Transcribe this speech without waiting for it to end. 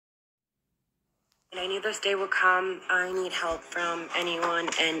And I knew this day would come. I need help from anyone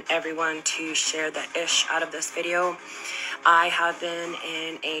and everyone to share the ish out of this video. I have been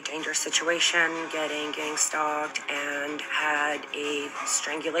in a dangerous situation, getting stalked, and had a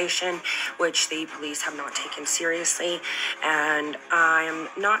strangulation, which the police have not taken seriously. And I'm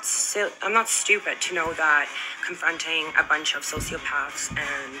not stupid to know that confronting a bunch of sociopaths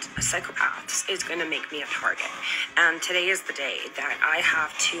and psychopaths is going to make me a target. And today is the day that I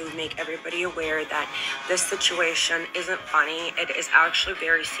have to make everybody aware that this situation isn't funny. It is actually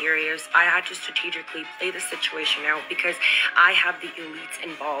very serious. I had to strategically play the situation out because I have the elites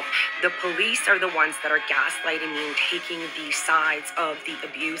involved. The police are the ones that are gaslighting me and taking the sides of the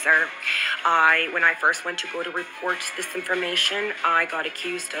abuser. When I first went to go to report this information, I got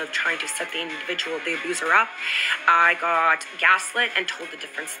accused of trying to set the abuser up. I got gaslit and told a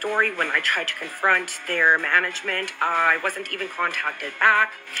different story. When I tried to confront their management, I wasn't even contacted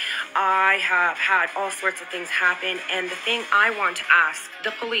back. I have had all sorts of things happen, and the thing I want to ask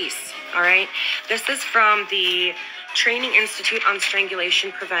the police, all right, this is from the Training Institute on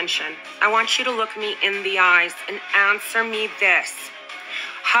Strangulation Prevention. I want you to look me in the eyes and answer me this.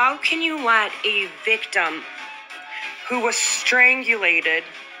 How can you let a victim who was strangulated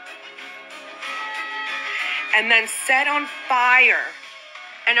and then set on fire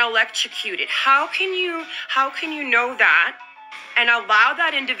and electrocuted, how can you know that and allow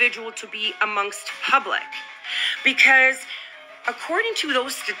that individual to be amongst public? Because according to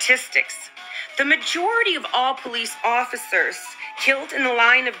those statistics, the majority of all police officers killed in the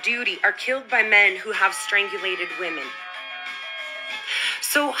line of duty are killed by men who have strangulated women.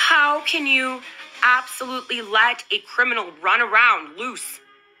 So how can you absolutely let a criminal run around loose?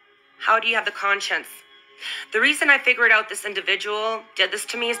 How do you have the conscience? The reason I figured out this individual did this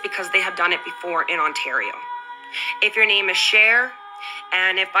to me is because they have done it before in Ontario. If your name is Cher,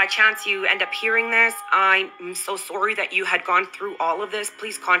 and if by chance you end up hearing this, I'm so sorry that you had gone through all of this.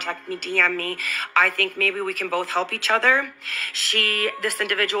 Please contact me, DM me. I think maybe we can both help each other. This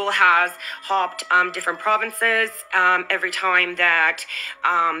individual has hopped different provinces every time that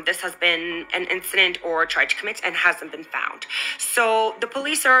this has been an incident or tried to commit and hasn't been found. So the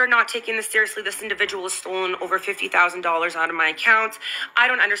police are not taking this seriously. This individual has stolen over $50,000 out of my account. I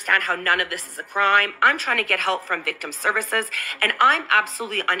don't understand how none of this is a crime. I'm trying to get help from victim services, and I'm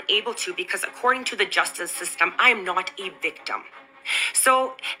absolutely unable to because according to the justice system, I am not a victim.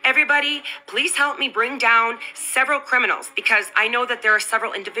 So everybody, please help me bring down several criminals because I know that there are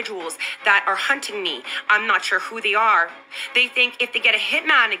several individuals that are hunting me. I'm not sure who they are. They think if they get a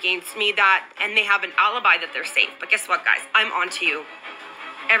hitman against me and they have an alibi that they're safe. But guess what, guys? I'm on to you.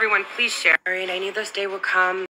 Everyone, please share. All right, I knew this day would come.